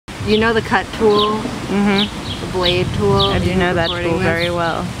you know the cut tool? Mm-hmm. The blade tool? I do know that tool very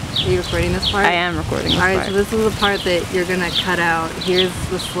well. Are you recording this part? I am recording this part. Alright, so this is the part that you're gonna cut out. Here's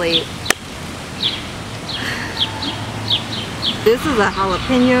the slate. This is a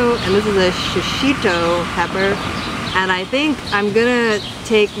jalapeno and this is a shishito pepper. And I think I'm gonna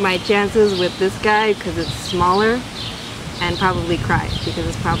take my chances with this guy because it's smaller and probably cry because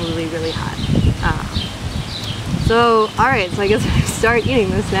it's probably really hot. So, alright, so I guess I start eating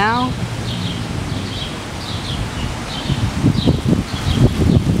this now.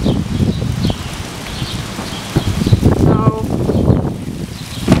 So,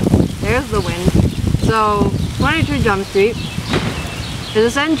 there's the wind. So, 22 Jump Street is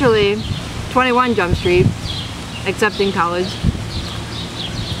essentially 21 Jump Street, except in college.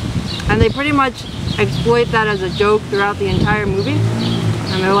 And they pretty much exploit that as a joke throughout the entire movie.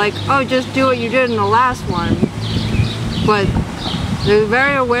 And they're like, oh, just do what you did in the last one. But they're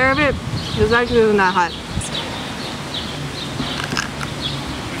very aware of it. This actually isn't that hot.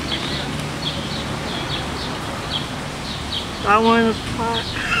 That one is hot.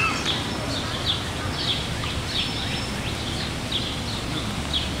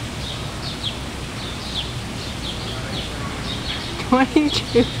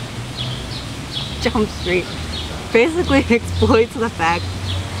 Jump Street basically exploits the fact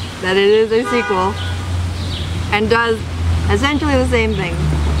that it is a sequel and does essentially the same thing.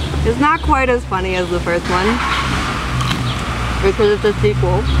 It's not quite as funny as the first one because it's a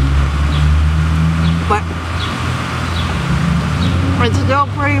sequel, but it's still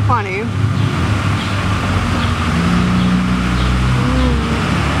pretty funny.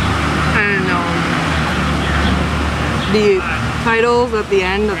 I don't know. The titles at the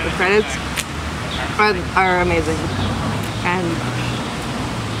end of the credits are amazing. And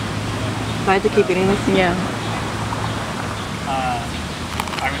do I have to keep eating this? Yeah.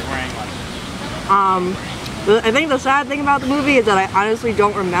 I was wearing one. I think the sad thing about the movie is that I honestly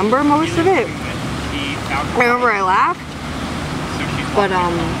don't remember most of it. I remember I laughed, but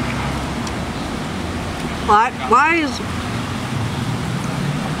plot-wise,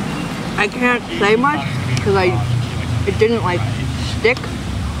 I can't say much because it didn't like stick,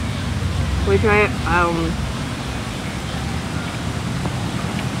 which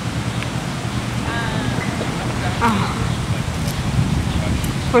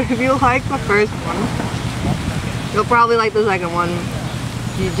but if you like the first one, you'll probably like the second one.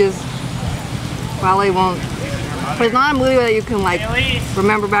 You just probably won't. But it's not a movie that you can like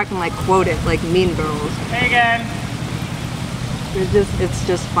remember back and like quote it like Mean Girls. Hey again. It's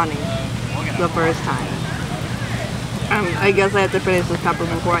just funny the first time. I guess I have to finish this pepper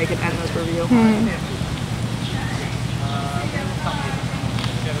before I can end this review.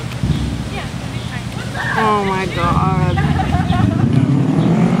 Oh my god.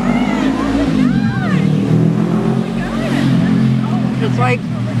 It's like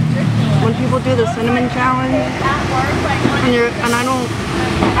when people do the cinnamon challenge and I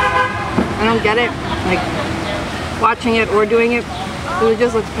don't get it. Like watching it or doing it, it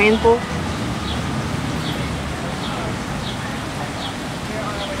just looks painful.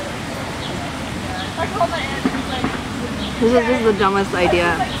 This is just the dumbest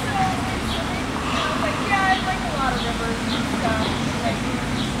idea.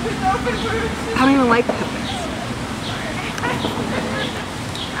 I don't even like peppers.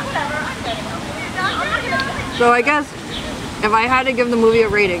 So I guess if I had to give the movie a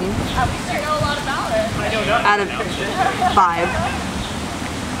rating out of 5,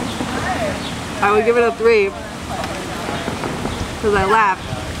 I would give it a 3 because I laughed.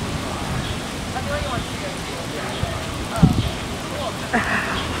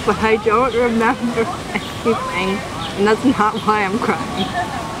 But I don't remember anything, and that's not why I'm crying.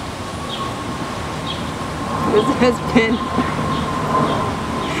 This has been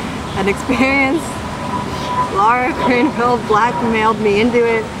an experience. Laura Greenville blackmailed me into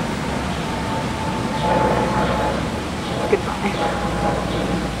it. Goodbye.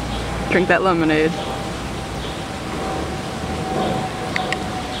 Drink that lemonade.